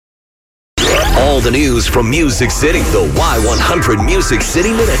All the news from Music City. The Y100 Music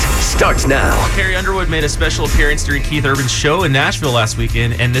City Minute starts now. Carrie Underwood made a special appearance during Keith Urban's show in Nashville last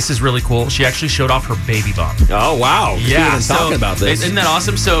weekend, and this is really cool. She actually showed off her baby bump. Oh, wow. Yeah. Talking about this. Isn't that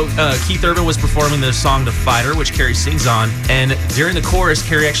awesome? So Keith Urban was performing the song The Fighter, which Carrie sings on, and during the chorus,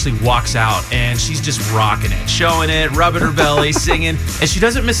 Carrie actually walks out, and she's just rocking it, showing it, rubbing her belly, singing, and she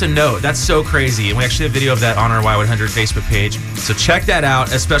doesn't miss a note. That's so crazy. And we actually have video of that on our Y100 Facebook page. So check that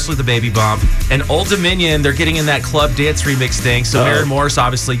out, especially the baby bump. And Old Dominion, they're getting in that club dance remix thing. So Maren Morris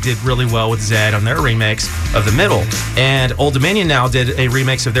obviously did really well with Zedd on their remix of The Middle. And Old Dominion now did a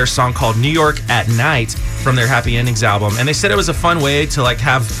remix of their song called New York at Night from their Happy Endings album. And they said it was a fun way to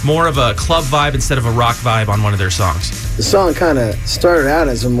have more of a club vibe instead of a rock vibe on one of their songs. The song kind of started out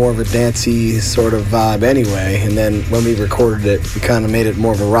as more of a dancey sort of vibe anyway, and then when we recorded it, we kind of made it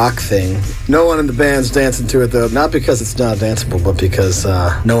more of a rock thing. No one in the band's dancing to it, though, not because it's not danceable, but because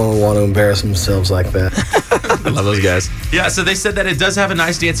no one would want to embarrass themselves like that. I love those guys. Yeah, so they said that it does have a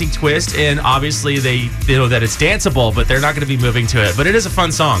nice dancing twist, and obviously they know that it's danceable, but they're not going to be moving to it. But it is a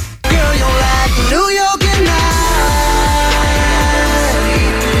fun song. Girl, you're like New York at night.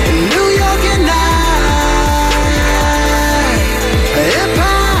 New York at night.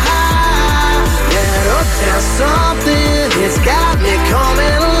 Empire high. Yeah, uptown something. It's got me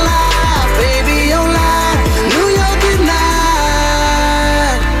coming alive. Baby, you're like New York at night.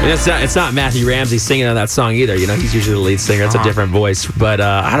 And it's not Matthew Ramsey singing on that song either. You know, he's usually the lead singer. It's a different voice. But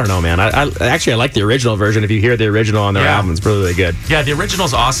I don't know, man. I actually like the original version. If you hear the original on their album, it's really, really good. Yeah, the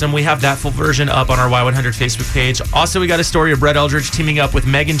original's awesome. We have that full version up on our Y100 Facebook page. Also, we got a story of Brett Eldredge teaming up with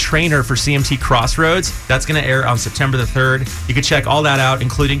Meghan Trainor for CMT Crossroads. That's going to air on September the 3rd. You can check all that out,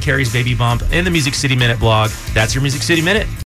 including Carrie's baby bump, in the Music City Minute blog. That's your Music City Minute.